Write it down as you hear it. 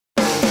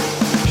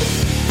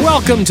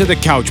Welcome to the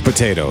Couch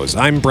Potatoes.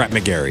 I'm Brett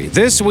McGarry.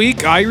 This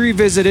week, I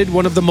revisited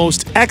one of the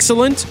most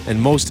excellent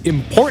and most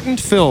important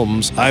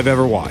films I've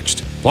ever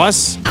watched.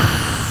 Plus,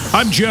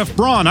 I'm Jeff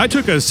Braun. I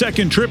took a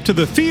second trip to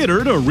the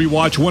theater to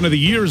rewatch one of the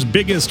year's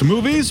biggest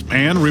movies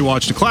and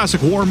rewatched a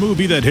classic war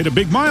movie that hit a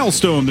big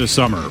milestone this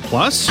summer.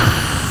 Plus,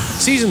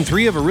 Season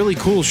 3 of a really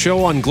cool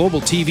show on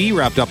Global TV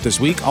wrapped up this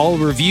week. I'll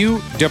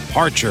review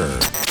Departure.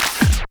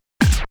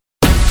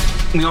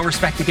 We all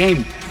respect the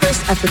game.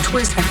 Twist after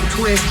twist after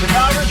twist.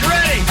 Survivor's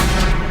ready!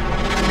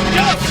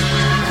 Go!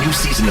 New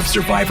season of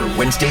Survivor,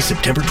 Wednesday,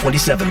 September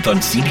 27th on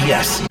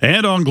CBS.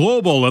 and on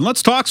Global. And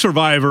let's talk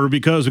Survivor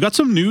because we got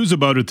some news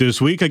about it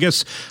this week. I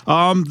guess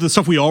the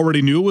stuff we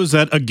already knew was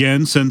that,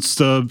 again, since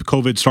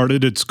COVID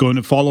started, it's going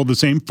to follow the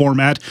same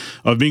format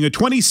of being a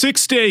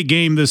 26-day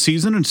game this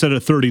season instead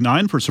of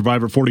 39 for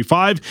Survivor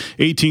 45.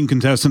 18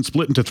 contestants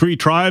split into 3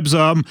 tribes.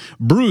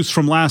 Bruce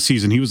from last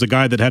season, he was the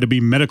guy that had to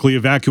be medically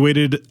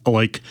evacuated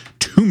like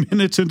 2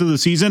 minutes into the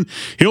season.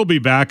 He'll be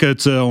back.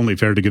 It's only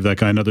fair to give that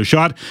guy another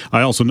shot.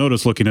 I also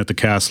noticed looking at the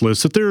cast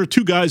list that there are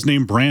 2 guys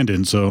named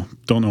Brandon, so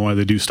don't know why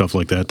they do stuff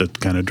like that.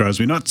 That kind of drives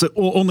me nuts. It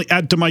will only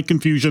add to my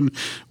confusion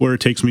where it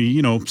takes me,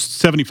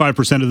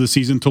 75% of the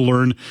season to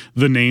learn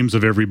the names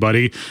of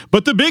everybody.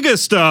 But the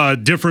biggest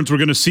difference we're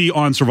going to see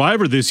on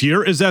Survivor this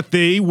year is that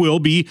they will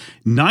be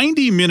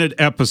 90-minute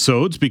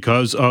episodes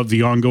because of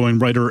the ongoing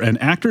writer and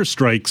actor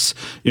strikes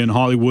in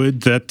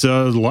Hollywood, that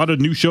a lot of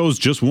new shows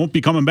just won't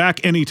be coming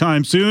back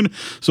anytime soon.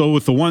 So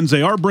with the ones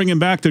they are bringing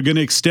back, they're going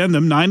to extend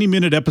them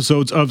 90-minute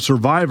episodes of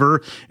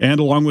Survivor and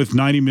along with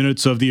 90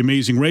 minutes of The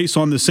Amazing Race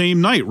on the same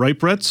night, right,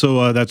 Brett?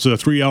 So that's a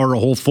 3-hour, a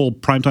whole full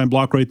primetime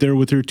block right there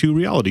with your 2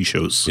 reality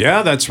shows.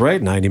 Yeah, that's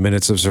right. 90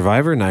 minutes of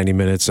Survivor, 90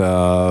 minutes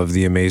of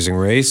The Amazing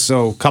Race.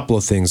 So a couple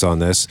of things on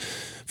this.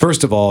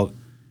 First of all,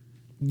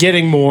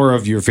 getting more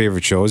of your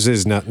favorite shows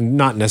is not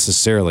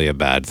necessarily a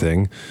bad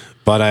thing.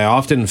 But I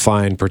often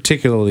find,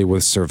 particularly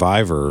with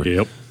Survivor,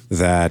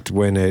 that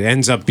when it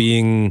ends up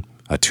being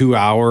a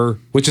 2-hour,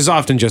 which is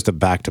often just a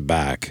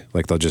back-to-back,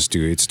 like they'll just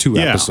do, it's 2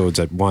 episodes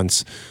at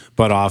once,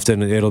 but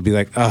often it'll be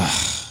like,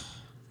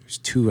 there's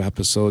 2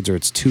 episodes or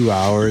it's 2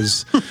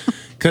 hours.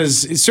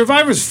 Because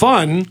Survivor's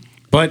fun,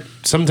 but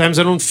sometimes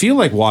I don't feel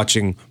like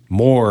watching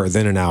more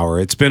than an hour.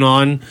 It's been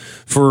on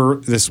for,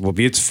 this will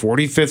be its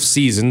 45th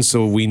season,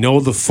 so we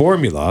know the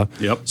formula.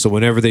 So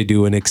whenever they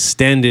do an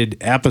extended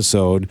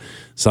episode,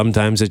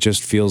 sometimes it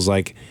just feels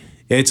like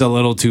it's a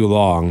little too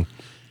long.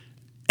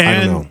 I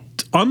don't know.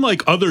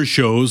 Unlike other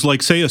shows,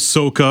 like say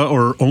Ahsoka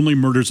or Only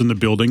Murders in the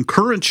Building,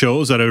 current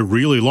shows that I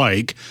really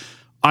like,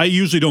 I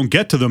usually don't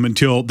get to them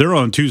until they're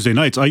on Tuesday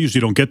nights. I usually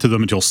don't get to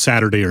them until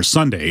Saturday or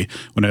Sunday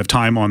when I have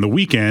time on the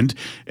weekend.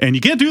 And you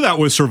can't do that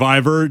with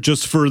Survivor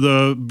just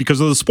because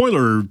of the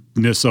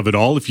spoilerness of it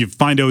all. If you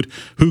find out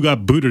who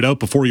got booted out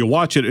before you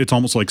watch it, it's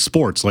almost like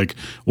sports. Like,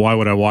 why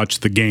would I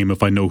watch the game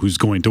if I know who's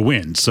going to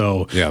win?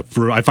 So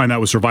I find that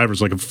with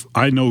Survivors, like if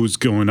I know who's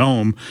going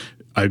home,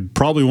 I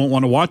probably won't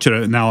want to watch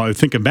it. Now,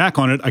 thinking back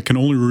on it, I can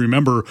only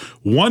remember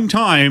one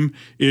time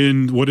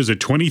in,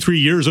 23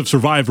 years of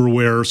Survivor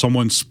where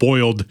someone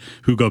spoiled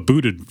who got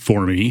booted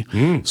for me.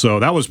 So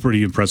that was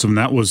pretty impressive. And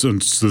that was in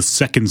the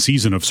second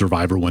season of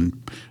Survivor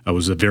when I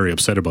was very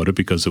upset about it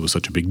because it was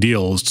such a big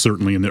deal,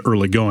 certainly in the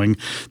early going.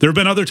 There have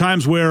been other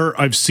times where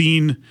I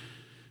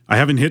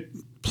haven't hit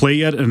play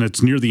yet and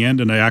it's near the end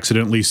and I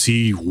accidentally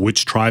see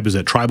which tribe is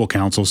at tribal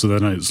council. So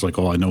then it's like,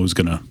 I know who's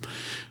going to...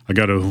 I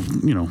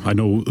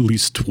know at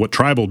least what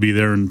tribe will be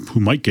there and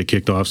who might get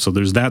kicked off. So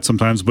there's that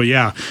sometimes. But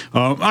yeah,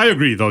 I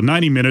agree, though.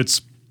 90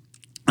 minutes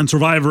and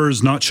Survivor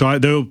is not shy.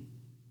 Though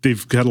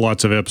they've had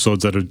lots of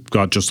episodes that have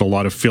got just a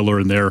lot of filler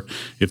in there.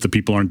 If the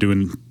people aren't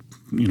doing,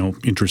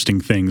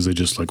 interesting things, they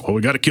just like,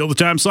 we got to kill the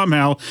time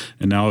somehow.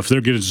 And now if they're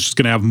just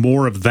going to have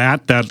more of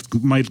that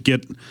might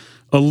get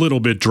a little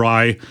bit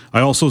dry.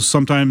 I also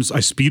sometimes, I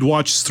speed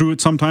watch through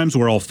it sometimes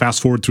where I'll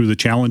fast forward through the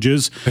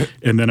challenges.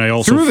 And then I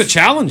also... Through the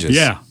challenges?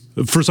 Yeah.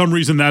 For some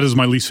reason, that is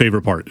my least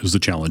favorite part, is the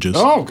challenges.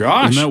 Oh,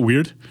 gosh. Isn't that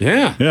weird?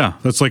 Yeah. Yeah.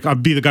 That's like,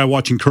 I'd be the guy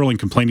watching curling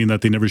complaining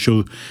that they never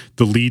show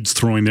the leads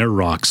throwing their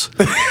rocks.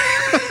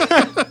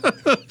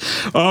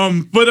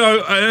 And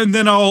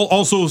then I'll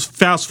also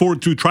fast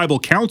forward through tribal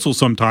council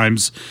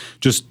sometimes,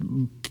 just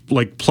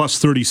like plus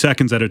 30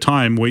 seconds at a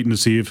time, waiting to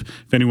see if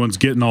anyone's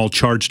getting all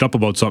charged up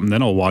about something.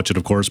 Then I'll watch it,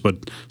 of course.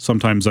 But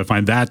sometimes I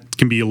find that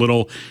can be a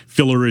little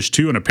fillerish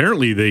too. And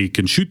apparently they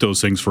can shoot those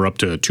things for up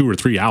to 2 or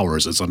 3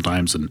 hours at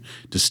sometimes and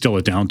distill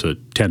it down to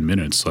 10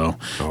 minutes. So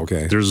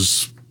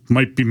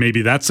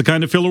maybe that's the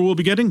kind of filler we'll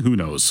be getting. Who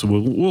knows?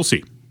 We'll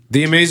see.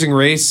 The Amazing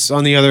Race,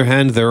 on the other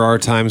hand, there are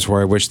times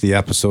where I wish the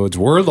episodes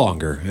were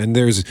longer. And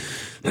there's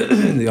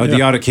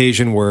the odd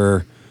occasion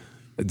where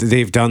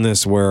they've done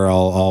this where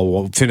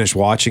I'll finish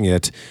watching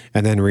it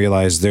and then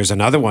realize there's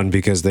another one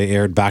because they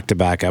aired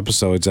back-to-back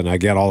episodes and I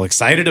get all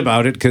excited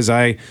about it because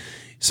I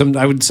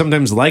would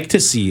sometimes like to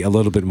see a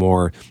little bit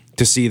more,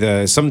 to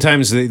see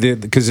sometimes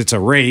because it's a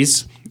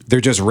race, they're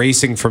just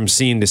racing from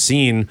scene to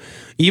scene.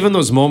 Even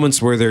those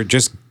moments where they're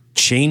just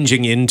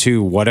changing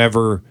into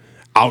whatever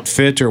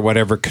outfit or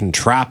whatever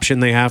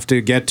contraption they have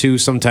to get to.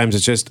 Sometimes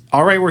it's just,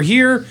 all right, we're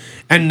here,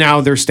 and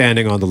now they're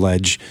standing on the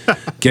ledge,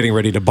 getting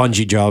ready to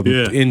bungee jump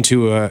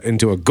into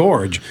a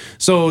gorge.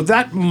 So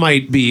that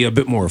might be a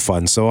bit more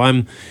fun.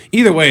 So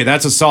either way,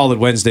 that's a solid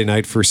Wednesday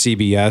night for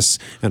CBS,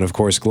 and of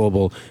course,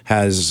 Global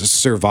has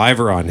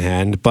Survivor on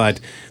hand. But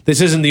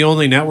this isn't the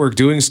only network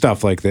doing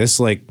stuff like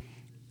this. Like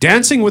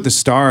Dancing with the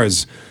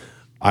Stars,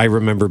 I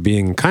remember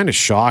being kind of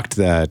shocked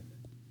that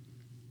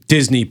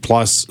Disney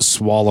Plus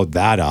swallowed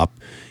that up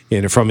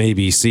from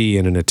ABC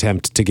in an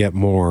attempt to get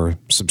more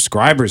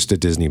subscribers to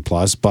Disney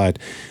Plus, but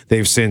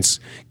they've since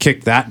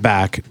kicked that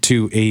back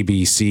to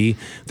ABC.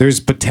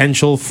 There's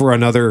potential for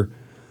another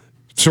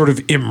sort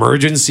of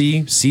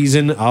emergency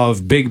season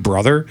of Big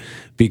Brother,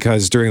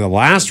 because during the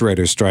last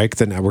writer's strike,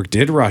 the network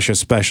did rush a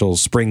special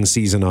spring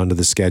season onto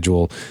the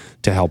schedule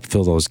to help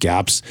fill those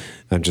gaps.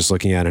 I'm just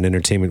looking at an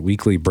Entertainment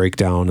Weekly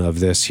breakdown of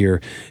this here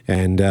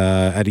and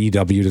at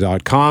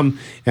EW.com.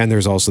 And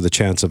there's also the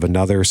chance of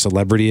another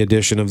celebrity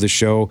edition of the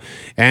show.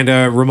 And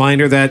a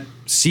reminder that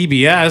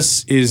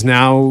CBS is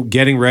now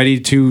getting ready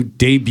to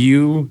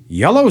debut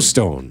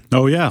Yellowstone.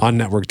 Oh, yeah. On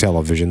network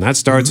television. That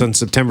starts on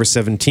September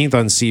 17th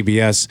on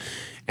CBS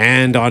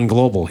and on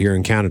Global here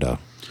in Canada.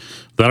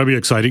 That'll be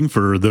exciting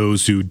for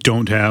those who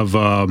don't have,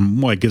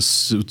 I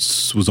guess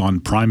it was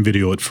on Prime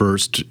Video at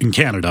first in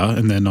Canada,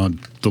 and then on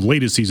the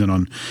latest season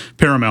on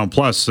Paramount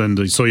Plus.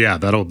 And so, yeah,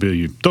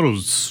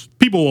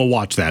 people will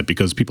watch that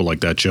because people like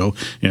that show.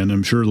 And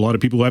I'm sure a lot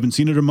of people who haven't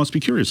seen it must be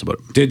curious about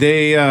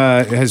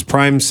it. Has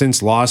Prime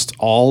since lost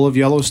all of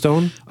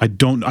Yellowstone?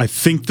 I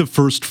think the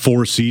first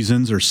 4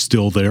 seasons are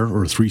still there,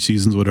 or 3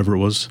 seasons, whatever it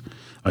was.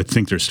 I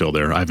think they're still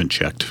there. I haven't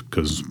checked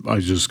because I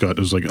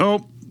was like,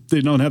 oh, they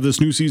don't have this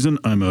new season,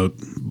 I'm out.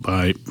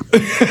 Bye.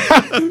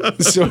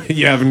 So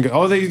you haven't.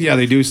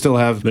 They do still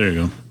have. There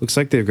you go. Looks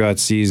like they've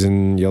got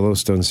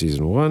Yellowstone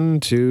season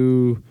 1,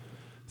 2,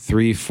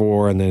 3,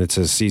 4, and then it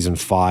says season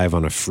 5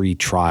 on a free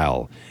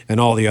trial, and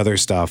all the other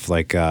stuff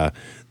like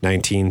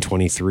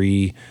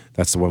 1923.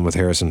 That's the one with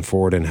Harrison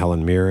Ford and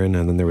Helen Mirren,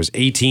 and then there was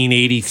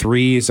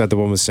 1883. Is that the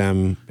one with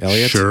Sam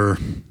Elliott? Sure.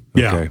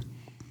 Yeah. Okay.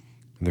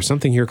 And there's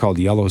something here called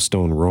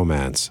Yellowstone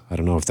Romance. I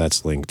don't know if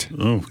that's linked.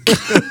 Oh.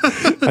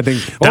 I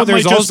think.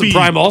 There's also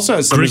Prime also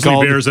has something Grizzly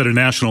called Bears at a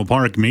national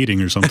park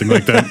meeting or something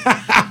like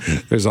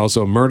that. There's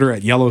also Murder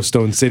at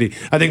Yellowstone City.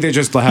 I think they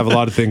just have a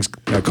lot of things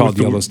called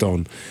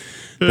Yellowstone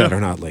that are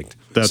not linked.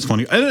 That's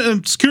funny.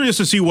 I'm curious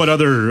to see what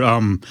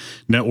other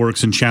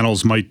networks and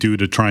channels might do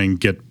to try and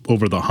get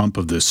over the hump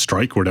of this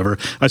strike or whatever.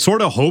 I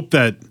sort of hope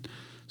that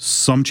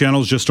some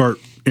channels just start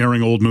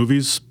airing old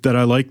movies that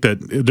I like.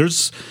 That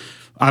there's,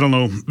 I don't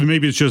know,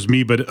 maybe it's just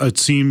me, but it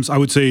seems, I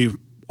would say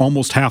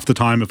almost half the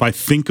time, if I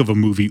think of a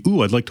movie,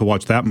 I'd like to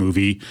watch that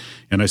movie,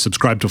 and I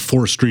subscribe to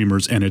 4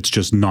 streamers, and it's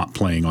just not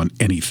playing on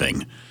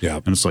anything. Yeah.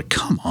 And it's like,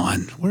 come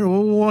on,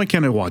 why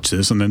can't I watch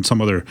this? And then some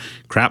other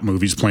crap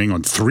movies playing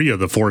on 3 of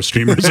the 4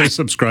 streamers I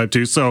subscribe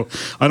to. So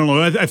I don't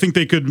know. I think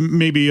they could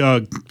maybe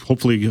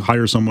hopefully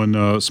hire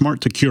someone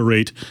smart to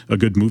curate a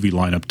good movie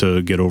lineup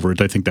to get over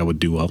it. I think that would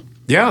do well.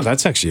 Yeah,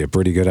 that's actually a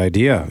pretty good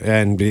idea.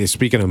 And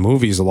speaking of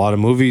movies, a lot of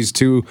movies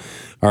too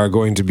are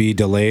going to be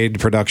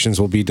delayed.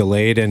 Productions will be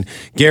delayed and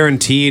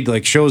guaranteed.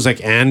 Like shows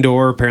like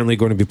Andor apparently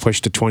going to be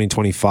pushed to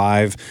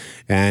 2025.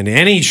 And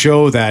any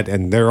show that,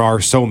 and there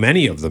are so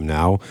many of them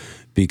now,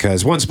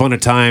 because once upon a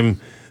time,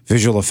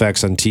 visual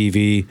effects on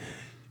TV,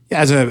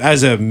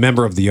 as a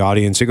member of the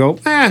audience, you go,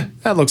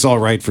 that looks all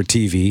right for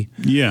TV.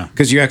 Yeah.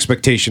 Because your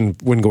expectation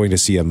when going to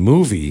see a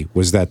movie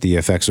was that the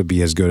effects would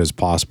be as good as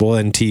possible.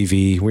 And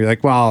TV, we're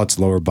like, well, it's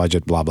lower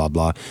budget, blah, blah,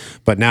 blah.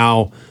 But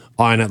now,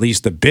 on at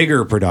least the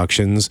bigger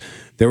productions,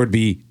 there would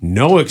be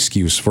no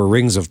excuse for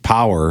Rings of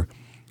Power.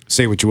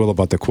 Say what you will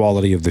about the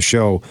quality of the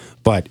show,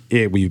 but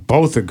we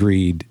both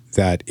agreed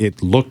that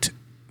it looked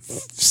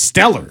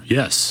stellar.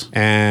 Yes.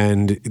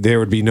 And there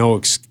would be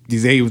no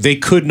they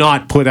could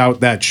not put out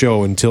that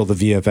show until the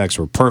VFX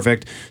were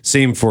perfect.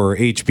 Same for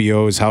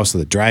HBO's House of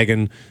the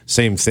Dragon.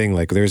 Same thing.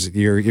 Like if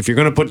you're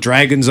going to put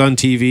dragons on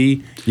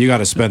TV, you got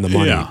to spend the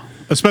money. Yeah.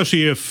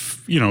 Especially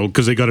if,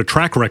 because they got a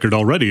track record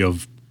already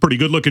of pretty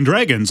good looking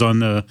dragons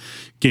on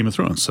Game of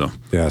Thrones. So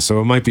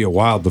it might be a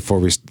while before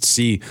we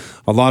see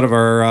a lot of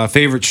our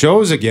favorite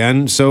shows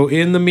again. So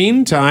in the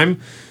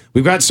meantime,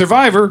 we've got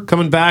Survivor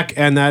coming back,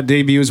 and that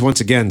debuts once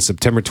again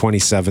September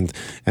 27th,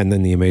 and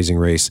then The Amazing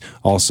Race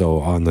also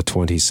on the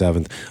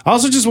 27th. I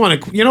also just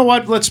want to,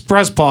 let's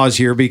press pause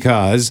here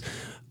because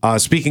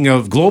speaking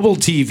of global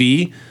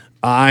TV,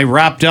 I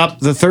wrapped up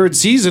the 3rd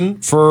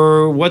season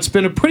for what's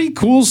been a pretty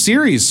cool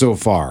series so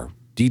far.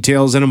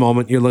 Details in a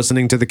moment. You're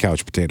listening to The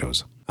Couch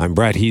Potatoes. I'm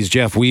Brett. He's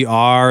Jeff. We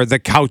are The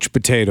Couch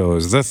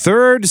Potatoes. The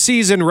 3rd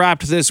season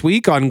wrapped this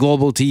week on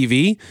Global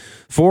TV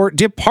for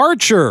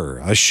Departure,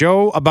 a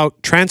show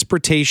about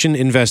transportation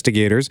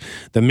investigators,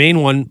 the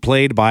main one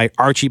played by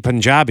Archie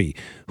Punjabi,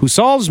 who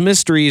solves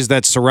mysteries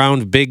that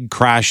surround big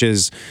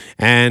crashes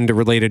and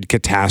related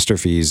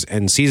catastrophes.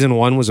 And season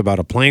 1 was about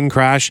a plane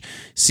crash.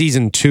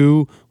 Season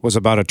 2 was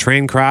about a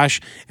train crash,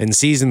 and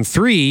season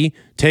 3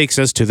 takes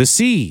us to the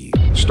sea.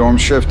 Storm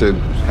shifted,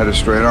 headed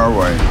straight our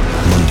way.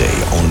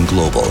 Monday on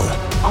Global.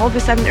 All of a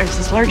sudden, there's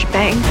this large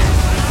bang,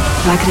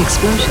 like an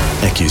explosion.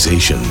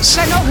 Accusations.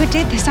 I know who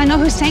did this. I know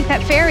who sank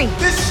that ferry.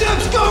 This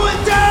ship's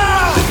going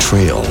down!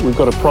 Betrayal. We've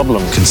got a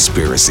problem.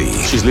 Conspiracy.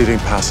 She's leading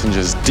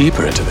passengers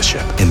deeper into the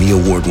ship. Emmy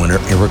Award winner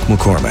Eric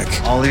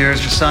McCormack. All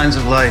ears are signs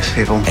of life,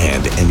 people.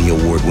 And Emmy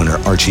Award winner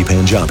Archie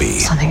Panjabi.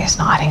 Something is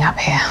not adding up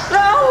here.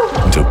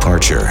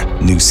 Departure.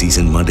 New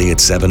season Monday at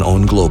 7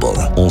 on Global.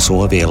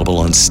 Also available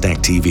on Stack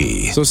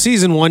TV. So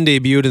season 1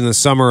 debuted in the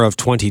summer of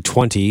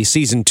 2020.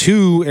 Season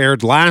 2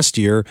 aired last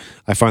year.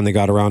 I finally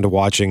got around to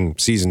watching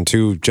season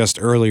 2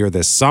 just earlier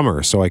this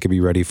summer so I could be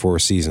ready for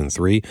season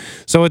 3.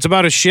 So it's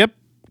about a ship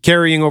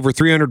carrying over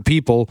 300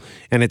 people,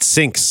 and it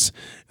sinks,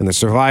 and the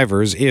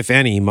survivors, if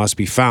any, must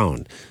be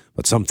found.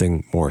 But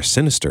something more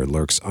sinister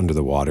lurks under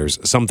the waters,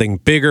 something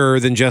bigger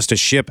than just a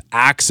ship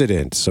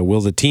accident. So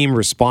will the team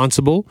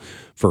responsible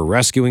for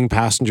rescuing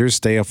passengers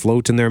stay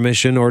afloat in their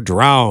mission or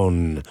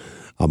drown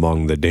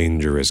among the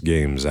dangerous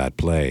games at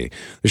play?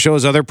 The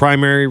show's other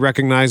primary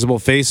recognizable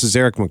face is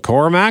Eric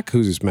McCormack,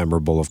 who's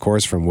memorable, of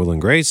course, from Will and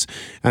Grace,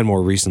 and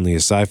more recently a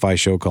sci-fi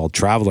show called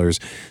Travelers.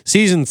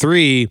 Season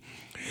 3,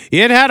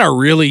 it had a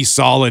really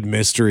solid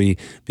mystery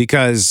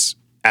because,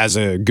 as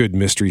a good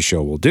mystery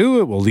show will do,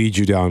 it will lead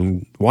you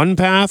down one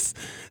path,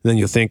 and then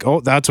you'll think, oh,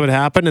 that's what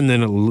happened, and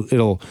then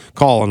it'll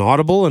call an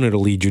audible, and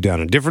it'll lead you down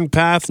a different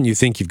path, and you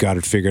think you've got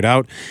it figured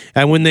out.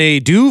 And when they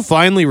do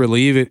finally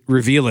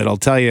reveal it, I'll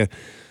tell you,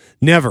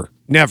 never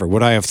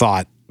would I have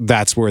thought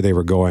that's where they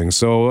were going.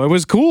 So it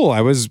was cool.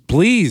 I was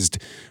pleased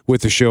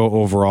with the show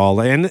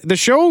overall. And the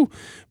show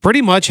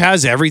pretty much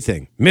has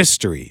everything: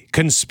 mystery,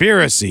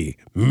 conspiracy,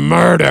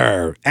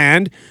 murder,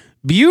 and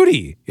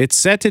beauty. It's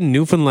set in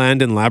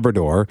Newfoundland and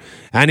Labrador,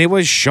 and it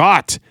was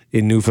shot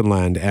in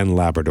Newfoundland and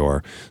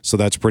Labrador. So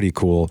that's pretty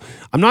cool.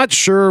 I'm not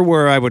sure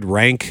where I would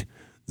rank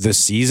the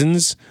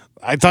seasons.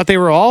 I thought they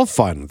were all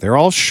fun. They're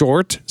all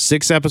short,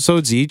 6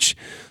 episodes each.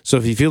 So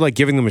if you feel like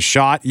giving them a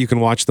shot, you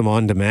can watch them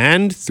on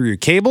demand through your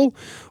cable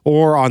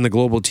or on the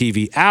Global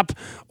TV app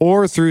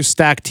or through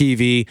Stack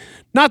TV.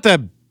 Not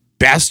the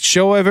best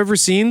show I've ever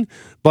seen,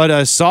 but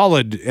a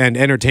solid and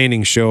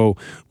entertaining show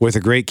with a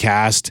great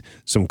cast,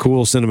 some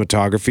cool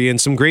cinematography,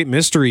 and some great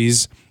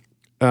mysteries,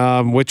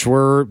 which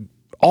were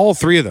all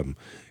 3 of them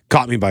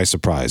caught me by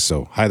surprise.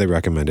 So highly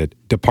recommend it.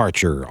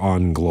 Departure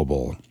on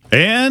Global.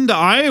 And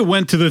I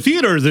went to the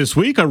theater this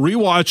week. I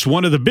rewatched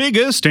one of the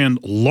biggest and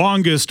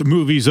longest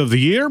movies of the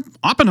year,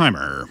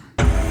 Oppenheimer.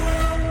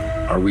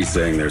 Are we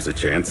saying there's a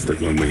chance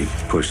that when we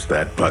push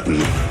that button,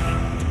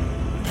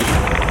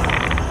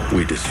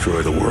 we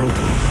destroy the world?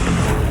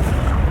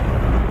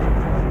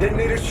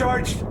 Detonators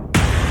charged.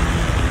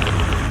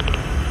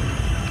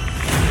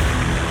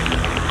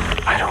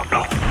 I don't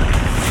know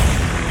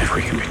if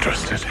we can be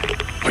trusted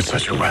with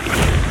such a weapon,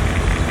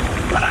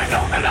 but I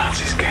know the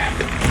Nazis can't.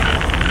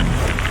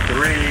 3,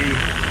 2,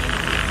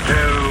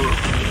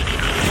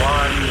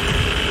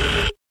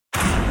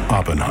 1.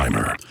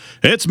 Oppenheimer.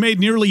 It's made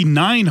nearly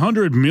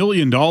 $900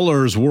 million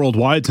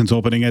worldwide since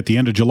opening at the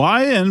end of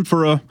July, and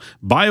for a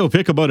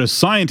biopic about a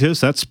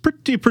scientist, that's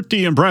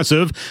pretty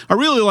impressive. I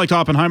really liked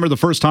Oppenheimer the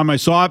first time I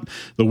saw it,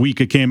 the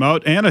week it came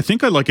out, and I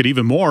think I like it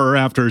even more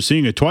after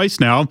seeing it twice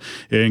now.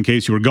 In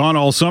case you were gone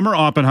all summer,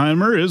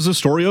 Oppenheimer is the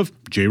story of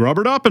J.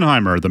 Robert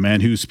Oppenheimer, the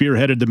man who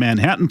spearheaded the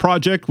Manhattan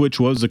Project, which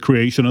was the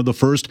creation of the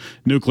first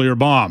nuclear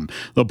bomb.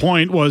 The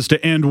point was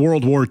to end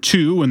World War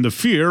II, and the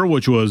fear,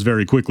 which was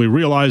very quickly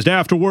realized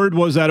afterward,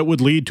 was that it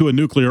would lead to a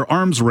nuclear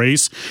arms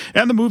race.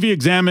 And the movie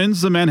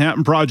examines the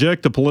Manhattan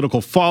Project, the political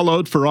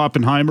fallout for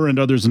Oppenheimer and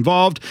others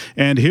involved,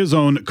 and his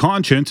own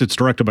conscience. It's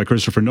directed by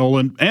Christopher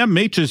Nolan and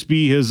may just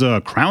be his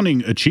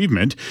crowning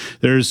achievement.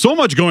 There's so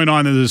much going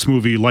on in this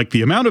movie, like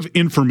the amount of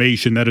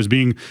information that is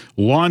being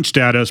launched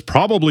at us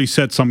probably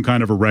set some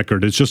kind of a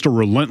record. It's just a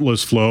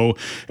relentless flow.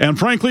 And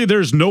frankly,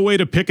 there's no way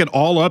to pick it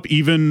all up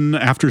even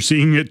after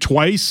seeing it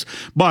twice,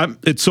 but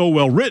it's so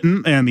well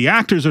written and the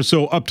actors are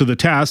so up to the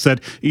task that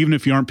even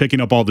if you aren't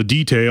picking up all the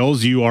details,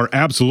 you are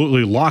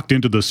absolutely locked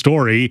into the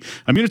story.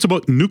 I mean, it's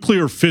about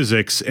nuclear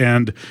physics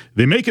and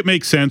they make it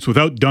make sense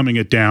without dumbing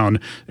it down.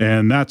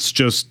 And that's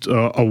just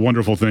a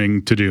wonderful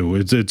thing to do.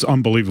 It's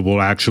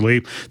unbelievable,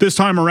 actually. This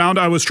time around,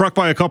 I was struck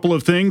by a couple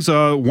of things.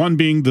 One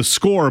being the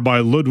score by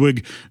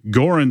Ludwig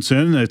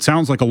Göransson. It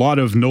sounds like a lot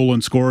of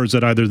Nolan scores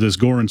that either this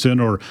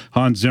Göransson or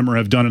Hans Zimmer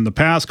have done in the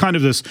past. Kind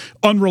of this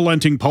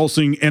unrelenting,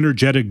 pulsing,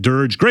 energetic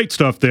dirge. Great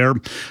stuff there.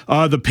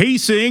 The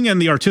pacing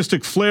and the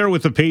artistic flair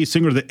with the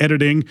pacing or the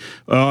editing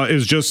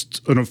is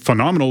just a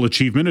phenomenal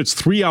achievement. It's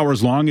 3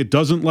 hours long. It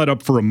doesn't let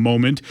up for a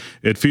moment.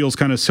 It feels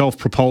kind of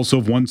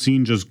self-propulsive. One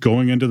scene just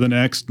going into the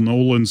next.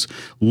 Nolan's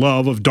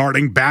love of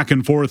darting back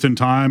and forth in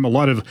time. A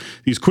lot of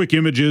these quick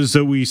images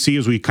that we see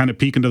as we kind of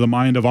peek into the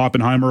mind of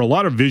Oppenheimer. A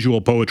lot of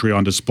visual poetry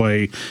on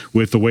display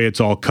with the way it's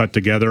all cut cut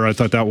together. I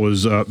thought that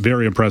was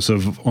very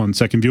impressive on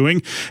second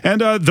viewing. And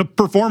the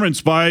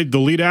performance by the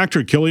lead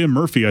actor, Cillian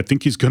Murphy, I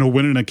think he's going to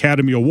win an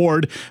Academy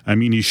Award. I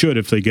mean, he should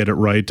if they get it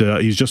right.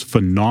 He's just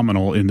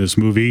phenomenal in this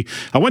movie.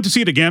 I went to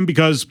see it again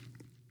because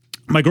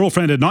my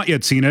girlfriend had not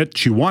yet seen it.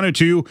 She wanted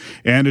to,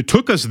 and it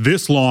took us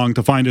this long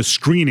to find a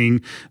screening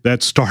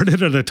that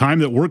started at a time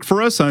that worked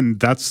for us, and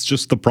that's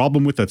just the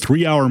problem with a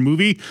 3-hour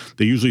movie.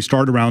 They usually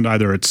start around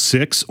either at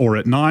 6 or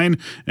at 9,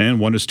 and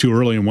one is too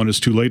early and one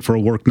is too late for a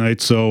work night,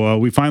 so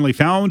we finally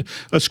found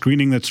a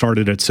screening that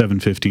started at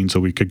 7:15 so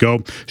we could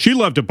go. She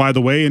loved it, by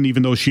the way, and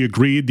even though she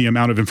agreed the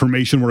amount of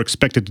information we're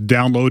expected to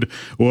download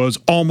was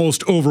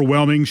almost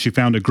overwhelming, she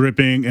found it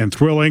gripping and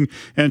thrilling,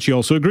 and she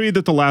also agreed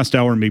that the last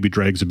hour maybe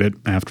drags a bit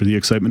after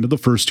the excitement of the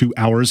first 2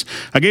 hours.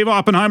 I gave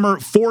Oppenheimer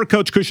 4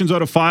 couch cushions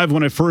out of 5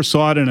 when I first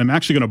saw it, and I'm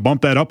actually going to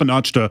bump that up a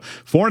notch to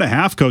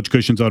 4.5 couch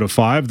cushions out of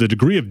 5. The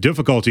degree of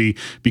difficulty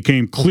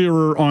became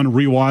clearer on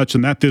rewatch,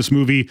 and that this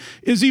movie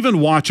is even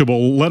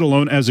watchable, let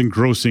alone as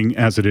engrossing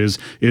as it is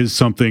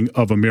something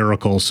of a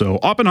miracle. So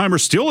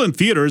Oppenheimer's still in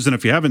theaters, and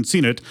if you haven't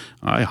seen it,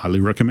 I highly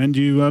recommend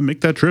you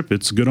make that trip.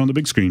 It's good on the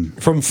big screen.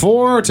 From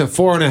 4 to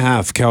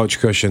 4.5 couch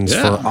cushions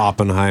for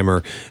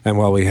Oppenheimer. And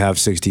while we have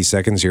 60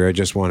 seconds here, I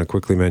just want to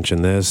quickly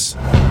mention this.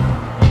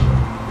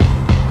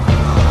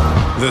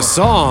 The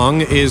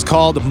song is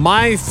called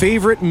My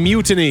Favorite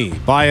Mutiny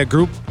by a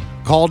group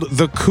called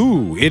The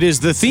Coup. It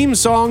is the theme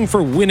song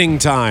for Winning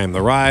Time,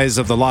 the rise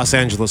of the Los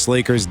Angeles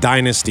Lakers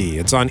dynasty.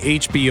 It's on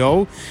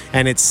HBO,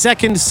 and its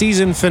second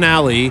season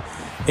finale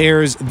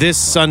airs this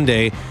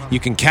Sunday. You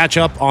can catch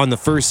up on the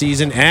first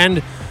season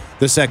and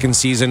the second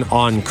season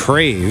on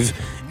Crave.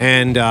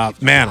 And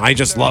man, I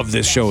just love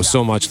this show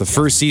so much. The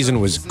first season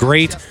was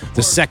great.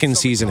 The second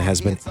season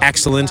has been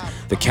excellent.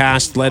 The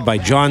cast led by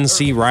John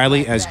C.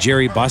 Reilly as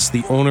Jerry Buss,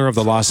 the owner of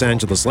the Los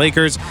Angeles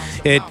Lakers.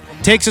 It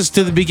takes us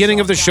to the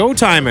beginning of the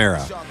Showtime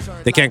era.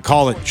 They can't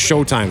call it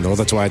Showtime, though.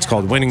 That's why it's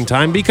called Winning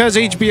Time, because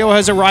HBO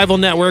has a rival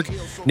network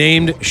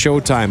named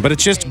Showtime. But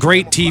it's just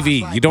great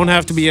TV. You don't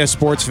have to be a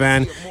sports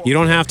fan. You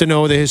don't have to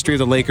know the history of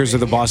the Lakers or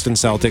the Boston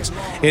Celtics.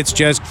 It's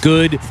just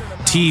good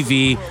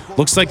TV.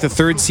 Looks like the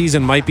third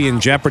season might be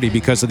in jeopardy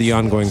because of the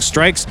ongoing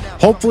strikes.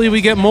 Hopefully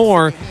we get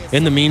more.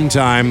 In the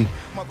meantime,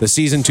 the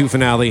season 2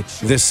 finale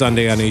this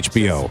Sunday on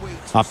HBO.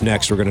 Up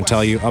next, we're going to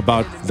tell you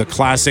about the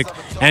classic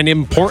and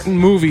important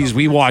movies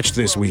we watched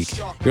this week.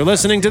 You're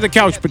listening to The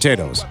Couch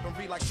Potatoes.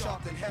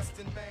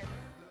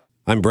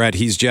 I'm Brett,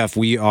 he's Jeff.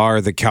 We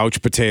are The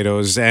Couch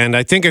Potatoes, and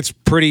I think it's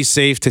pretty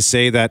safe to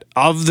say that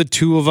of the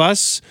two of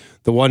us,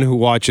 the one who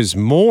watches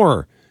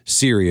more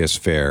serious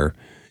fare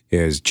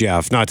is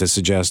Jeff. Not to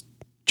suggest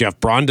Jeff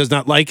Braun does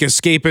not like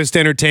escapist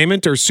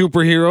entertainment or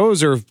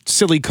superheroes or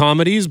silly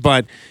comedies,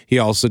 but he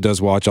also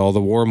does watch all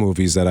the war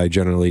movies that I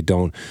generally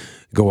don't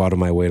go out of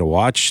my way to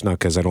watch. Not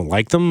because I don't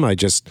like them. I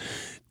just,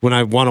 when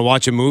I want to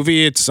watch a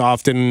movie, it's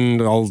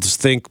often, I'll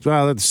just think,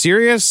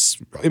 serious,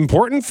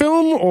 important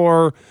film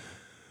or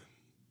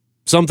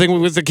something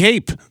with the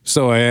cape.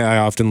 So I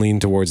often lean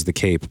towards the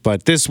cape.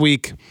 But this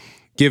week,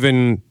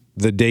 given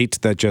the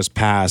date that just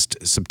passed,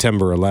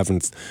 September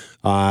 11th,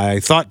 I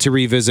thought to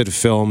revisit a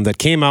film that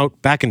came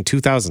out back in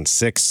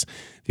 2006,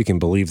 if you can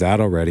believe that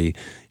already.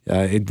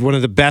 One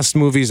of the best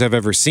movies I've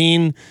ever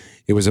seen.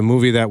 It was a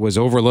movie that was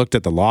overlooked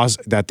at the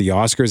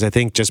Oscars, I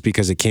think, just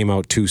because it came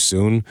out too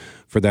soon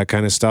for that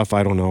kind of stuff.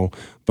 I don't know.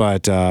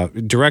 But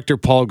director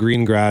Paul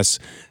Greengrass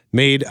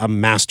made a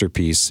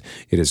masterpiece.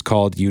 It is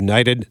called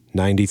United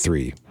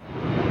 93.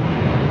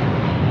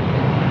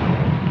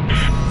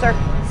 Sir,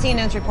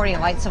 CNN's reporting a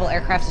light civil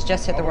aircraft has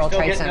just hit the World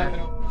Trade Center.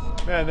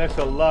 Man, that's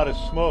a lot of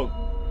smoke.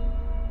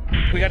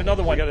 We got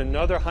another one. We got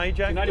another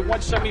hijack? United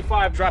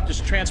 175 dropped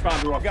his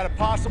transponder off. We got a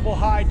possible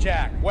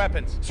hijack.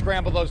 Weapons.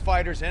 Scramble those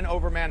fighters in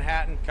over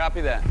Manhattan. Copy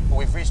that.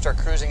 We've reached our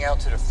cruising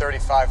altitude of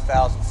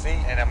 35,000 feet,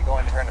 and I'm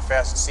going to turn the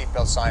fasten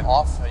seatbelt sign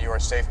off. You are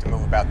safe to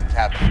move about the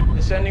cabin.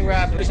 Descending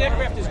rapid. This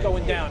aircraft is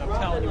going down,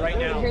 I'm telling you right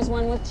now. Here's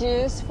one with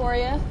juice for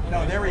you.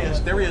 No, there he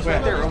is. There he is,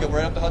 right there. He's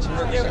right up the Hudson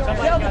River. This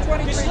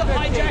is a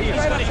hijack. He's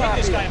going to hit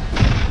this guy.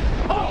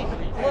 Oh,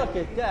 look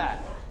at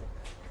that.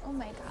 Oh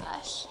my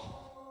gosh.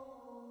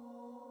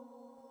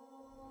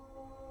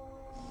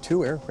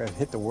 2 aircraft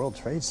hit the World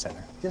Trade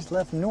Center. Just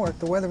left Newark,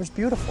 the weather was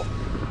beautiful.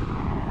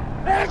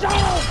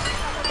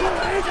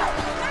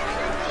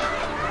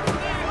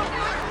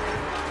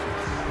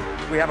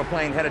 We have a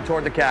plane headed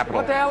toward the Capitol.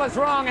 What the hell is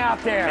wrong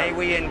out there? May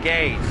we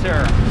engage,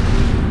 sir?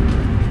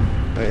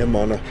 I am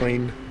on a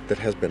plane that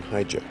has been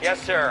hijacked. Yes,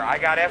 sir. I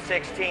got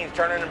F-16s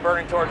turning and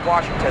burning toward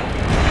Washington.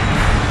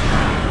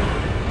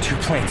 2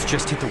 planes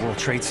just hit the World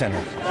Trade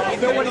Center.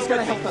 Nobody's going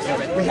to help us.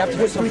 We have to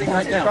do something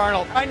right now.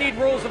 Colonel, I need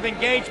rules of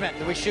engagement.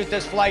 Do we shoot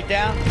this flight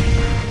down?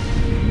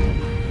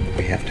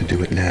 We have to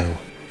do it now,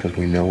 because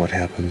we know what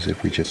happens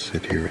if we just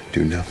sit here and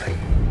do nothing.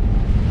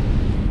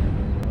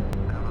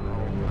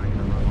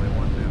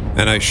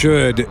 And I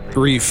should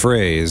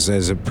rephrase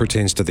as it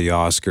pertains to the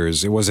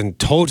Oscars. It wasn't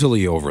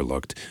totally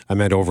overlooked. I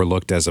meant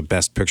overlooked as a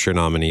Best Picture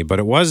nominee, but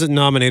it was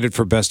nominated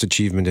for Best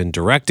Achievement in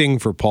Directing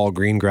for Paul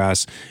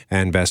Greengrass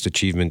and Best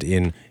Achievement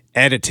in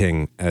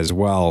editing as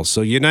well.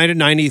 So United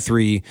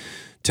 93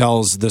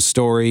 tells the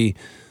story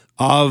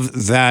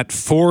of that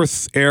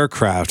fourth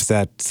aircraft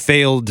that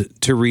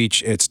failed to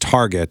reach its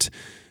target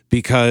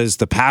because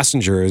the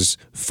passengers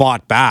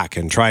fought back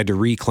and tried to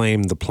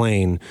reclaim the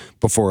plane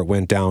before it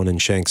went down in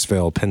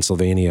Shanksville,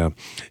 Pennsylvania.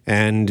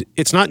 And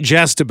it's not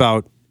just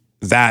about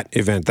that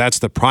event. That's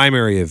the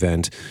primary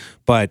event,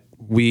 but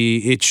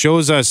it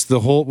shows us the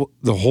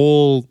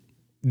whole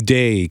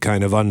day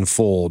kind of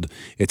unfold.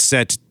 It's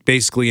set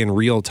basically in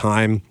real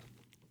time.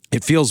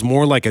 It feels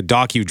more like a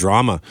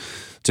docudrama,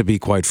 to be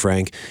quite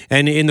frank.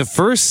 And in the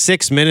first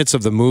 6 minutes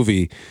of the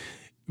movie,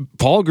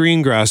 Paul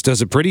Greengrass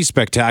does a pretty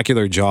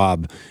spectacular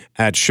job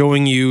at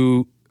showing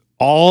you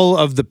all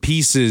of the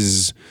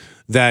pieces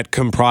that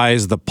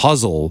comprise the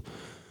puzzle,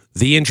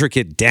 the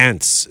intricate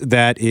dance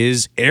that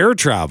is air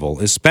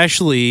travel,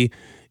 especially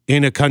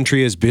in a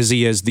country as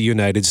busy as the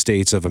United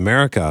States of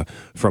America,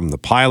 from the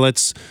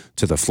pilots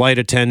to the flight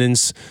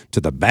attendants to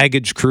the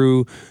baggage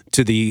crew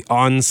to the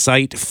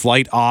on-site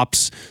flight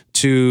ops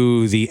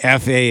to the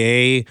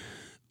FAA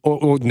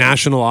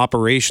National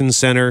Operations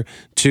Center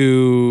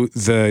to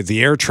the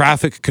air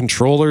traffic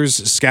controllers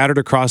scattered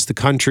across the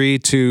country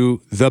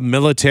to the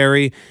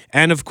military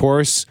and, of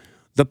course,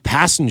 the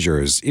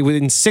passengers.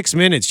 Within 6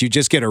 minutes, you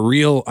just get a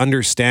real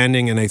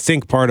understanding, and I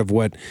think part of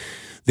what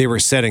they were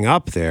setting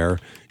up there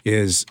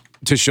is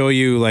to show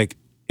you, like,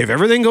 if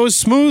everything goes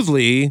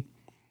smoothly,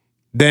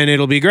 then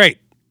it'll be great.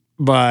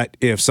 But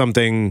if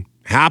something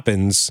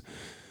happens,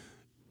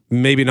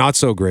 maybe not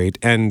so great.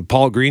 And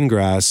Paul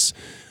Greengrass,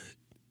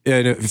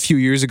 a few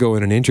years ago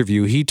in an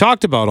interview, he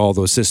talked about all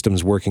those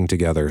systems working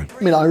together.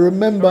 I mean, I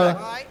remember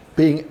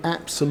being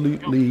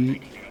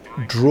absolutely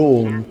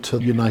drawn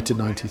to United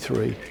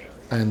 93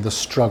 and the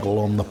struggle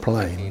on the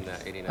plane.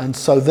 And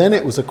so then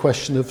it was a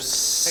question of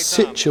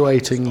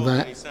situating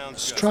that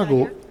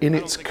struggle in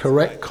its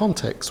correct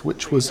context,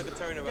 which was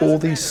all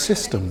these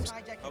systems,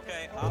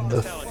 and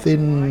the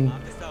thin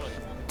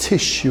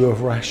tissue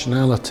of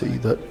rationality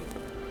that,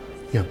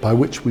 by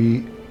which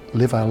we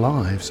live our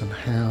lives, and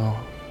how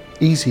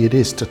easy it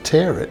is to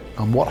tear it,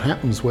 and what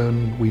happens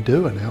when we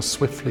do, and how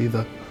swiftly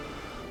the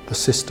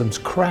systems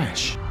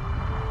crash.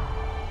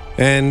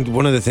 And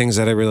one of the things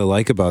that I really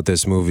like about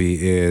this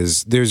movie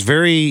is there's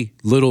very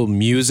little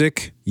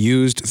music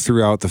used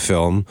throughout the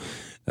film,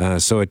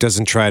 so it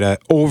doesn't try to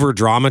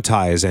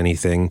over-dramatize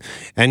anything.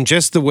 And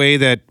just the way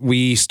that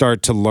we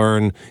start to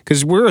learn,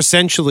 because we're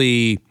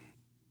essentially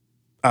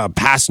a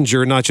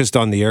passenger, not just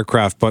on the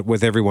aircraft, but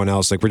with everyone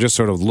else. Like, we're just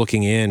sort of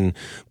looking in,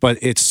 but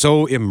it's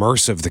so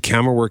immersive. The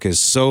camera work is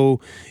so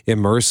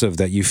immersive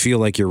that you feel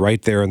like you're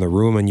right there in the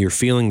room and you're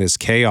feeling this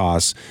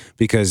chaos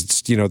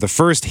because, the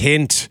first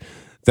hint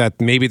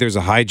that maybe there's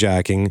a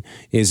hijacking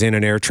is in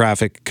an air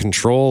traffic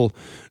control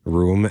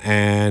room,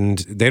 and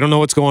they don't know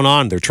what's going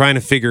on. They're trying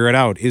to figure it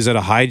out. Is it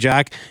a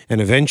hijack?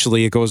 And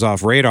eventually it goes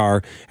off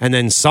radar, and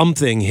then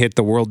something hit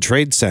the World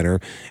Trade Center,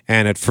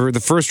 and the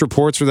first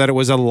reports were that it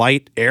was a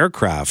light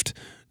aircraft.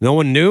 No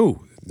one knew.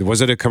 Was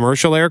it a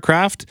commercial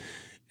aircraft?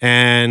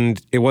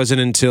 And it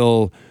wasn't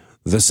until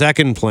the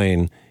second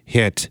plane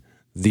hit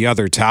the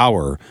other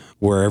tower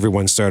where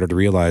everyone started to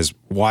realize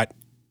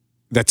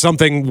that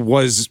something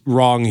was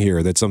wrong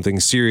here, that something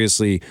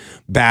seriously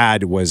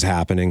bad was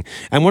happening.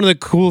 And one of the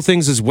cool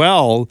things as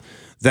well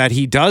that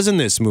he does in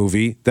this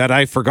movie that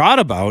I forgot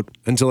about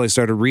until I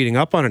started reading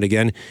up on it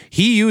again,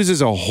 he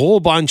uses a whole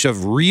bunch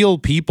of real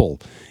people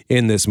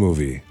in this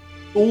movie.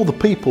 All the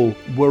people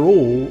were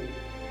all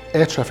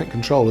air traffic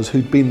controllers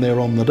who'd been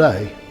there on the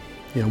day.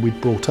 We'd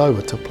brought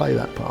over to play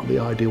that part. The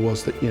idea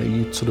was that,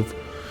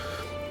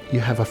 you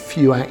have a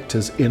few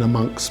actors in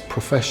amongst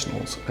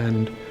professionals,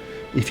 and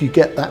if you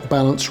get that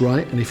balance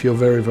right, and if you're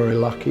very, very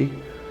lucky,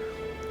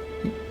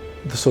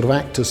 the sort of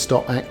actors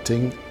stop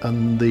acting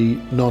and the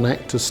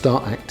non-actors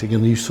start acting,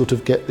 and you sort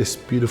of get this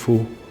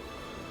beautiful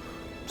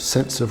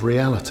sense of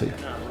reality.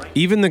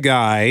 Even the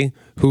guy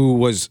who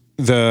was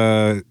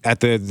the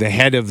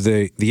head of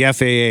the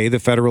FAA,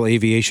 the Federal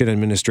Aviation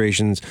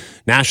Administration's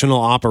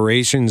national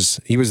operations,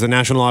 he was the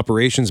national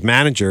operations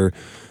manager.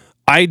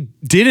 I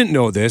didn't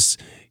know this.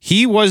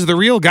 He was the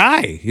real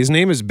guy. His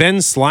name is Ben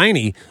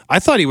Sliney. I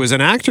thought he was an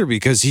actor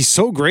because he's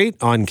so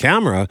great on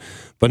camera,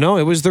 but no,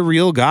 it was the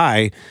real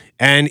guy.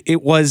 And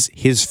it was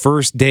his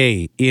first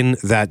day in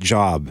that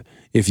job,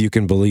 if you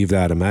can believe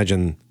that.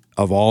 Imagine,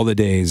 of all the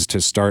days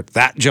to start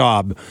that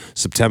job,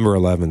 September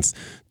 11th,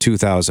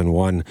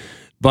 2001.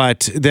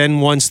 But then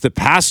once the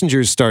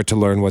passengers start to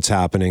learn what's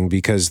happening,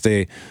 because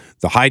the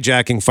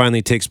hijacking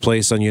finally takes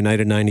place on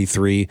United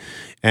 93,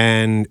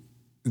 and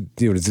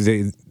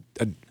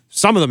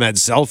some of them had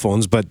cell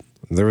phones, but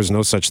there was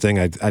no such thing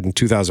in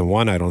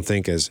 2001, I don't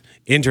think, as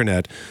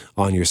internet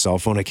on your cell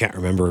phone. I can't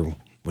remember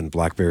when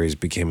BlackBerries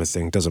became a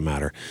thing. Doesn't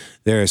matter.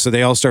 So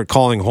they all start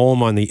calling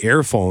home on the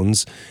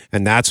airphones,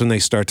 and that's when they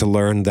start to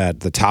learn that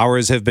the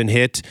towers have been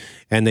hit,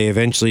 and they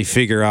eventually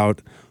figure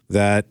out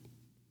that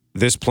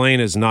this plane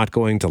is not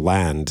going to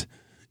land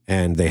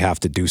and they have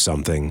to do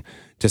something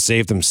to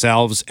save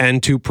themselves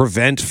and to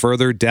prevent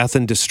further death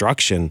and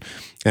destruction.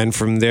 And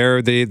from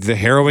there, the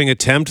harrowing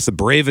attempt, the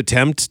brave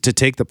attempt to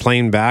take the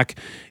plane back,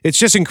 it's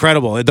just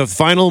incredible. The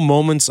final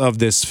moments of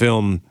this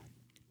film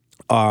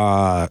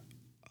are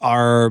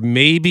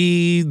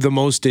maybe the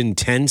most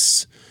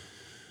intense.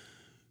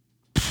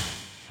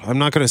 I'm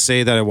not going to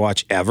say that I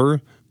watch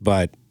ever,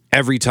 but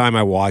every time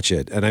I watch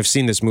it, and I've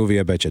seen this movie,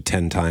 I bet you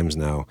 10 times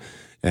now,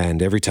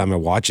 and every time I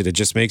watch it, it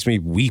just makes me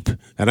weep.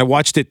 And I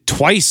watched it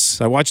twice.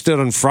 I watched it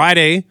on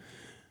Friday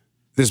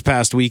this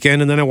past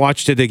weekend, and then I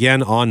watched it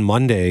again on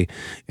Monday,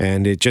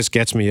 and it just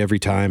gets me every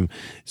time.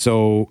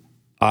 So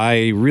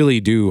I really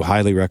do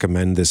highly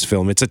recommend this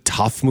film. It's a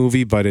tough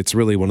movie, but it's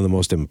really one of the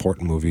most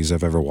important movies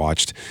I've ever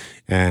watched.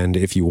 And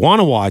if you want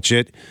to watch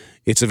it,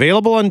 it's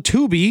available on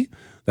Tubi.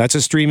 That's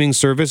a streaming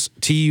service,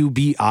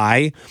 Tubi.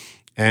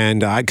 And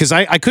because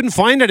I couldn't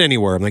find it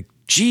anywhere. I'm like,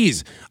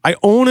 geez, I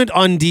own it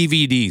on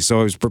DVD. So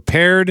I was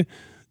prepared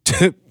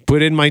to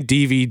put in my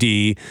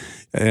DVD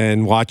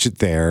and watch it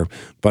there.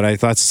 But I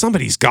thought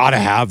somebody's got to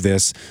have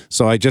this.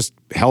 So I just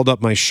held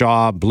up my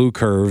Shaw Blue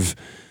Curve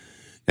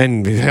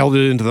and held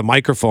it into the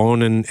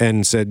microphone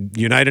and said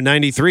United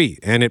 93.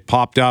 And it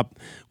popped up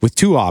with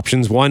two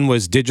options. One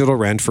was digital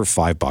rent for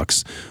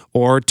 $5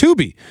 or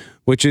Tubi,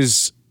 which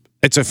is,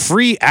 it's a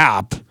free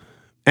app.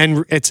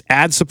 And it's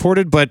ad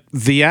supported, but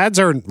the ads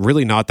are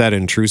really not that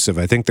intrusive.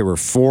 I think there were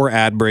 4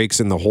 ad breaks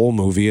in the whole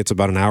movie. It's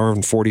about an hour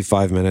and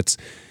 45 minutes.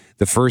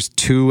 The first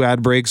 2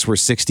 ad breaks were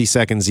 60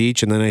 seconds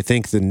each, and then I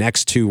think the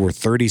next 2 were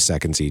 30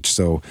 seconds each.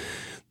 So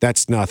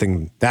that's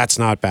nothing. That's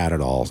not bad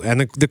at all.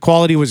 And the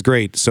quality was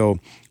great. So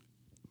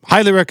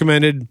highly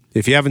recommended.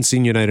 If you haven't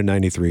seen United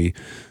 93,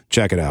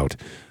 check it out.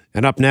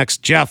 And up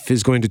next, Jeff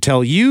is going to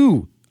tell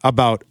you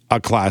about a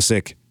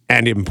classic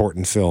and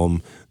important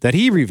film that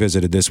he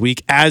revisited this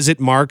week as it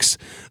marks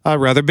a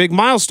rather big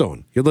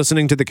milestone. You're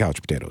listening to The Couch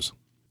Potatoes.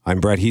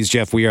 I'm Brett. He's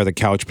Jeff. We are The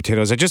Couch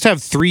Potatoes. I just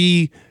have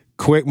 3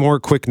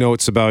 quick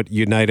notes about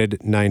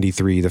United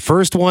 93. The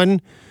first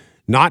one,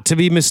 not to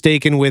be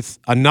mistaken with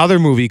another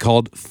movie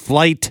called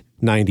Flight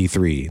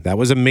 93. That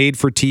was a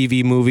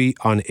made-for-TV movie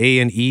on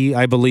A&E,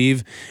 I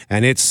believe,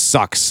 and it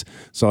sucks.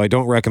 So I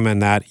don't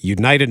recommend that.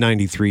 United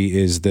 93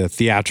 is the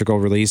theatrical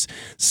release.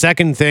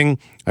 Second thing,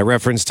 I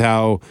referenced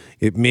how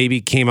it maybe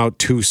came out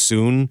too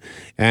soon,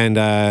 and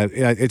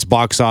its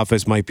box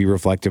office might be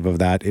reflective of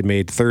that. It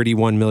made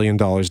 $31 million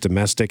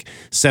domestic,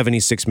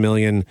 $76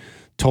 million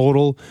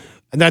total.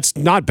 And that's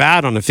not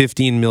bad on a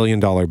 $15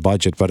 million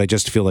budget, but I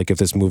just feel like if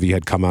this movie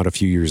had come out a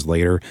few years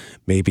later,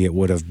 maybe it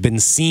would have been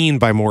seen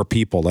by more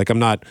people. Like, I'm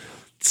not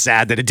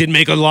sad that it didn't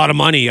make a lot of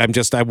money. I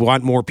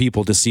want more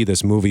people to see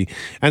this movie.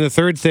 And the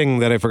third thing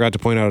that I forgot to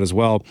point out as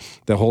well,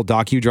 the whole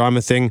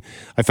docudrama thing,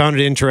 I found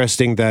it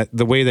interesting that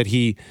the way that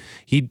he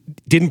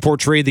didn't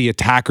portray the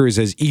attackers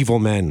as evil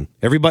men.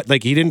 Everybody,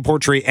 like, he didn't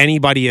portray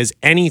anybody as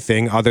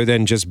anything other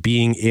than just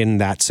being in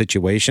that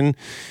situation.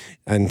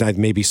 And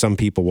maybe some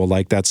people will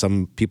like that.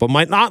 Some people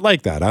might not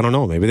like that. I don't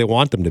know. Maybe they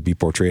want them to be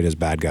portrayed as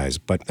bad guys.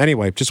 But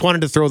anyway, just wanted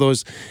to throw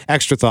those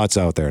extra thoughts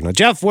out there. Now,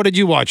 Jeff, what did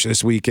you watch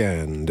this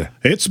weekend?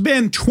 It's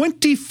been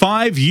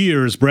 25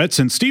 years, Brett,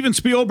 since Steven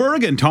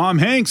Spielberg and Tom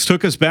Hanks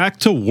took us back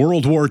to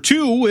World War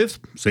II with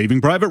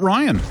Saving Private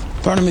Ryan.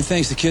 Part of me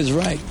thinks the kid's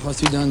right. What's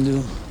he done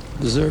to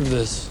deserve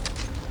this?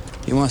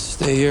 He wants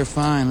to stay here,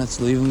 fine.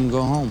 Let's leave him and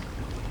go home.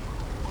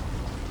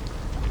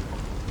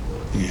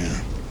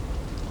 Yeah.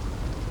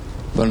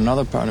 But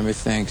another part of me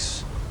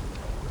thinks,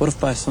 what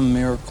if by some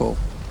miracle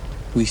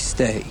we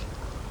stay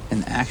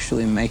and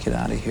actually make it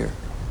out of here?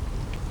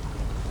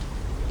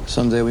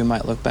 Someday we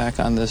might look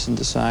back on this and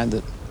decide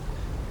that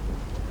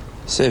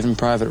Saving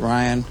Private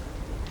Ryan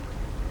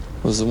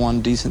was the one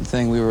decent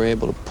thing we were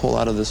able to pull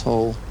out of this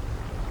whole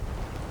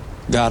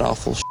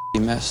god-awful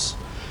mess.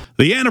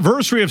 The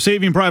anniversary of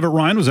Saving Private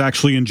Ryan was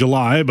actually in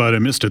July, but I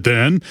missed it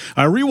then.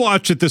 I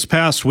rewatched it this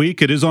past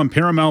week. It is on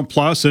Paramount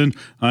Plus, and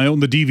I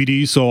own the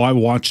DVD, so I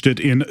watched it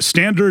in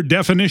standard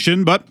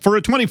definition. But for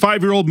a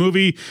 25-year-old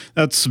movie,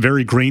 that's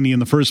very grainy in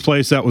the first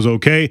place. That was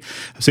okay.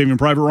 Saving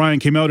Private Ryan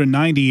came out in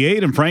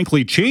 98 and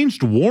frankly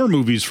changed war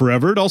movies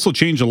forever. It also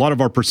changed a lot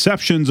of our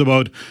perceptions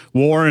about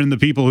war and the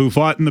people who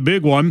fought in the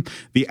big one.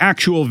 The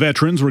actual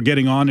veterans were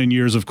getting on in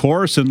years, of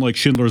course, and like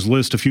Schindler's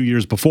List a few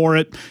years before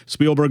it,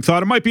 Spielberg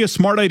thought it might be a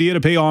smart idea to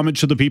pay homage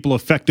to the people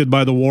affected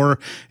by the war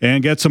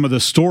and get some of the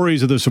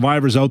stories of the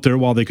survivors out there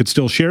while they could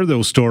still share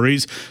those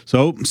stories.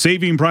 So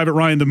Saving Private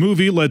Ryan, the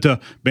movie, led to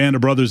Band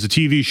of Brothers, the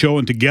TV show,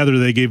 and together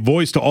they gave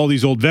voice to all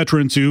these old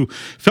veterans who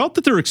felt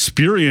that their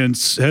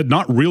experience had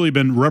not really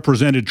been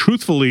represented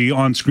truthfully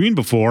on screen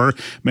before.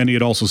 Many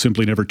had also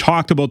simply never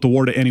talked about the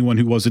war to anyone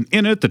who wasn't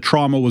in it. The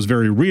trauma was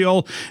very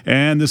real,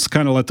 and this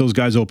kind of let those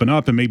guys open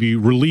up and maybe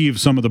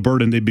relieve some of the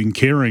burden they've been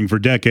carrying for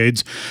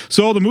decades.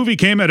 So the movie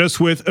came at us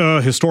with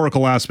a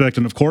historical aspect aspect,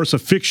 and of course, a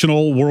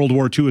fictional World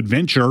War II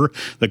adventure,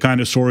 the kind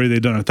of story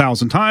they've done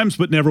 1,000 times,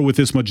 but never with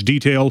this much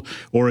detail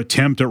or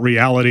attempt at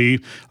reality.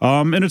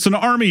 And it's an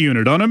army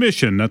unit on a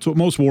mission. That's what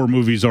most war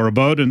movies are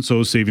about, and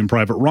so Saving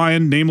Private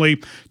Ryan,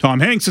 namely Tom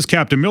Hanks as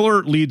Captain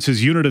Miller, leads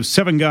his unit of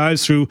 7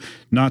 guys through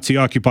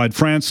Nazi-occupied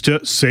France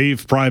to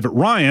save Private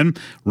Ryan.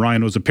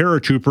 Ryan was a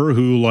paratrooper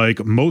who,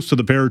 like most of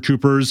the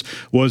paratroopers,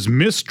 was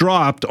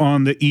misdropped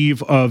on the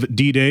eve of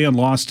D-Day and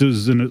lost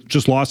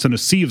in a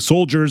sea of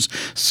soldiers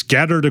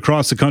scattered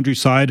across the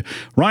countryside.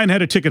 Ryan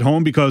had a ticket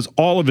home because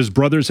all of his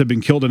brothers had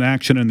been killed in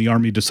action, and the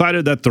army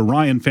decided that the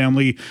Ryan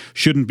family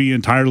shouldn't be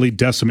entirely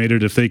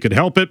decimated if they could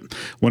help it.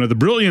 One of the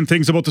brilliant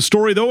things about the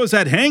story, though, is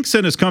that Hanks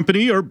and his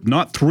company are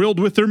not thrilled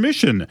with their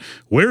mission.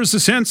 Where's the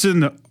sense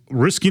in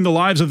risking the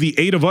lives of the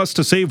 8 of us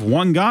to save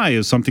one guy,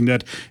 is something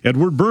that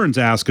Edward Burns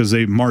asks as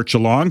they march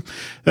along.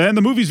 And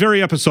the movie's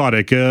very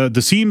episodic.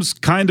 The scenes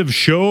kind of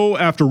show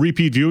after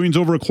repeat viewings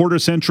over a quarter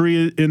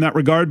century in that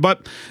regard,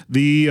 but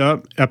the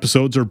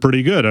episodes are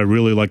pretty good. I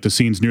really like the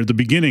scenes near the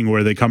beginning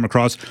where they come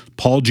across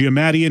Paul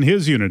Giamatti in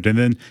his unit and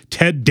then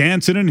Ted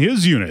Danson in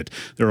his unit.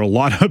 There are a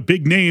lot of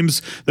big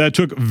names that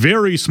took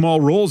very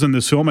small roles in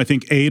this film. I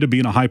think A, to be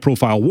in a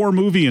high-profile war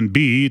movie, and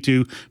B,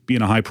 to be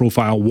in a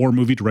high-profile war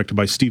movie directed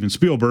by Steven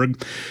Spielberg.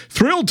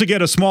 Thrilled to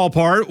get a small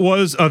part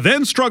was a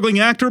then struggling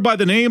actor by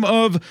the name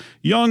of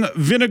young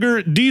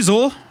Vinegar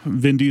Diesel,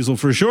 Vin Diesel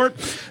for short.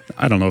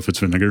 I don't know if it's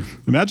Vinegar.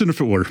 Imagine if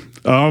it were.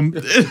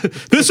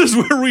 This is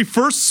where we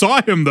first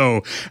saw him,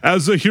 though,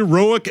 as a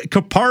heroic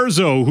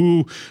Caparzo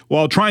who,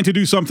 while trying to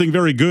do something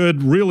very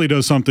good, really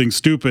does something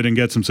stupid and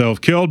gets himself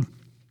killed.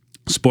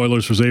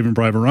 Spoilers for Saving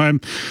Private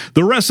Ryan.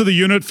 The rest of the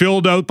unit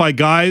filled out by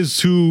guys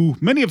who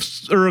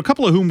a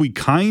couple of whom we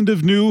kind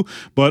of knew,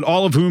 but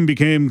all of whom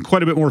became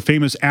quite a bit more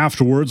famous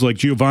afterwards, like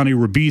Giovanni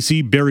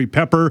Ribisi, Barry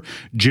Pepper,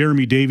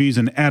 Jeremy Davies,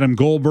 and Adam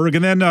Goldberg.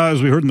 And then,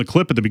 as we heard in the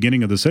clip at the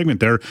beginning of the segment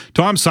there,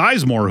 Tom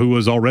Sizemore, who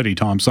was already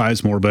Tom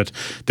Sizemore, but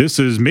this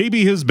is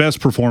maybe his best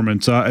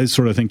performance. I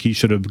sort of think he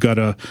should have got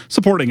a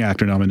supporting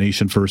actor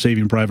nomination for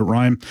Saving Private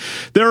Ryan.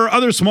 There are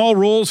other small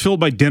roles filled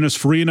by Dennis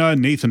Farina,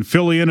 Nathan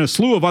Fillion, a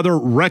slew of other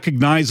recognizable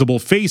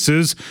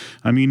faces.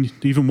 I mean,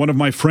 even one of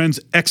my friend's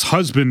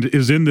ex-husband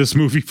is in this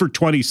movie for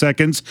 20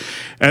 seconds.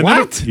 And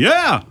what?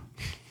 Yeah.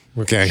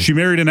 Okay. She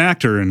married an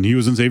actor, and he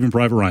was in Saving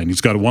Private Ryan. He's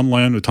got one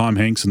line with Tom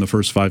Hanks in the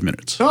first 5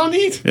 minutes. Oh,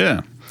 neat.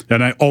 Yeah.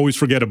 And I always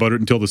forget about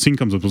it until the scene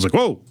comes up. I was like,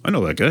 whoa, I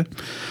know that guy.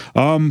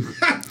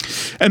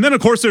 And then,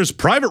 of course, there's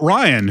Private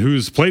Ryan,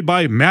 who's played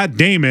by Matt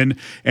Damon,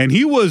 and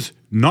he was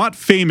not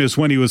famous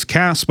when he was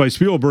cast by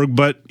Spielberg,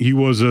 but he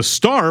was a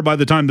star by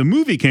the time the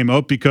movie came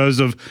out because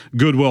of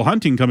Good Will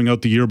Hunting coming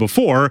out the year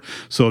before.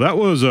 So that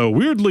was a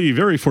weirdly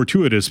very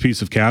fortuitous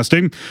piece of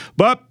casting.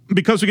 But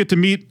because we get to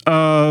meet,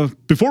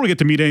 before we get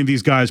to meet any of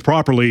these guys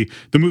properly,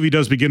 the movie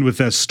does begin with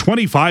this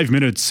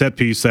 25-minute set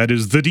piece that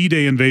is the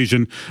D-Day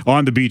invasion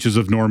on the beaches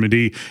of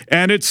Normandy.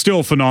 And it's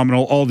still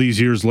phenomenal all these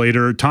years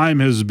later.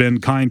 Time has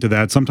been kind to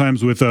that.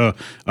 Sometimes with a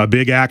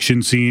big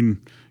action scene,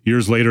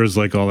 years later is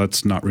like, oh,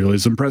 that's not really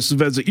as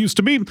impressive as it used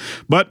to be.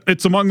 But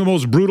it's among the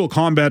most brutal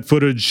combat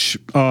footage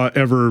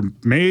ever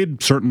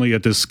made, certainly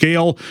at this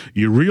scale.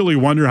 You really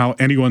wonder how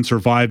anyone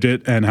survived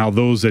it and how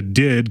those that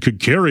did could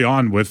carry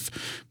on with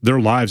their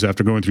lives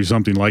after going through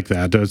something like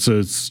that.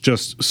 It's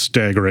just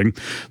staggering.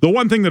 The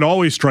one thing that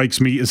always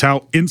strikes me is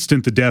how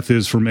instant the death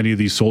is for many of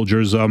these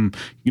soldiers.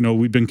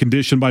 We've been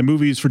conditioned by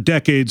movies for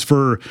decades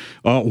for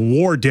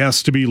war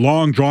deaths to be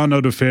long,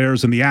 drawn-out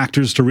affairs and the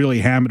actors to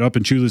really ham it up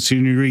and chew the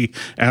scenery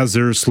as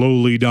they're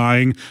slowly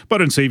dying. But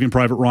in Saving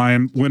Private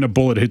Ryan, when a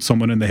bullet hits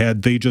someone in the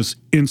head, they just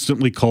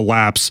instantly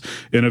collapse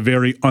in a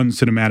very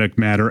uncinematic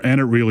manner,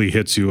 and it really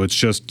hits you. It's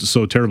just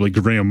so terribly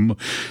grim.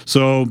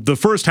 So the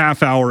first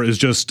half hour is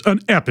just an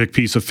epic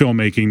piece of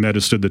filmmaking that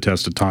has stood the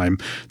test of time.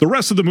 The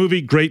rest of the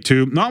movie, great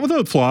too. Not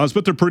without flaws,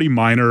 but they're pretty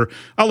minor.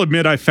 I'll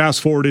admit I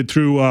fast-forwarded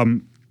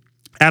through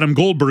Adam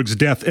Goldberg's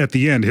death at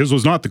the end. His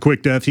was not the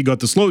quick death. He got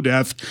the slow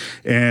death,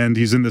 and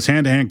he's in this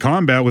hand-to-hand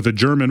combat with a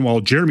German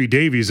while Jeremy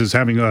Davies is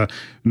having a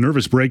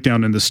nervous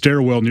breakdown in the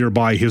stairwell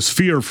nearby, his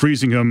fear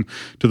freezing him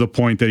to the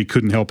point that he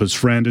couldn't help his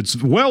friend.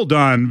 It's well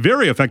done,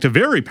 very effective,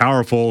 very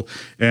powerful,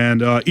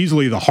 and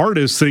easily the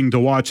hardest thing to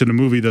watch in a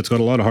movie that's got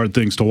a lot of hard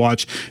things to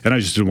watch, and I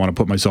just didn't want to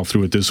put myself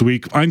through it this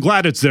week. I'm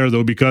glad it's there,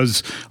 though,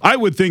 because I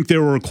would think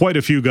there were quite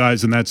a few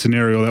guys in that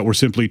scenario that were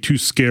simply too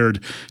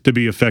scared to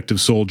be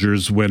effective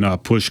soldiers when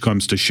push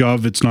comes to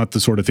shove. It's not the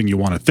sort of thing you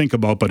want to think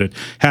about, but it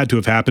had to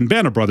have happened.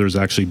 Band Brothers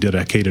actually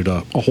dedicated a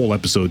whole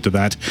episode to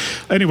that.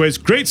 Anyways,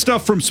 great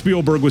stuff from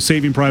Spielberg with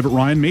Saving Private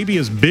Ryan. Maybe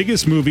his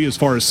biggest movie as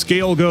far as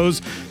scale goes,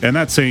 and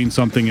that's saying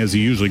something as he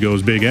usually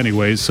goes big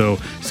anyways. So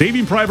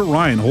Saving Private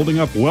Ryan holding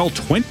up well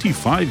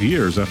 25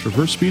 years after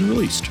first being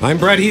released. I'm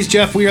Brett, he's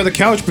Jeff. We are the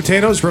Couch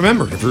Potatoes.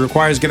 Remember, if it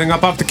requires getting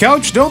up off the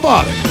couch, don't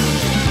bother.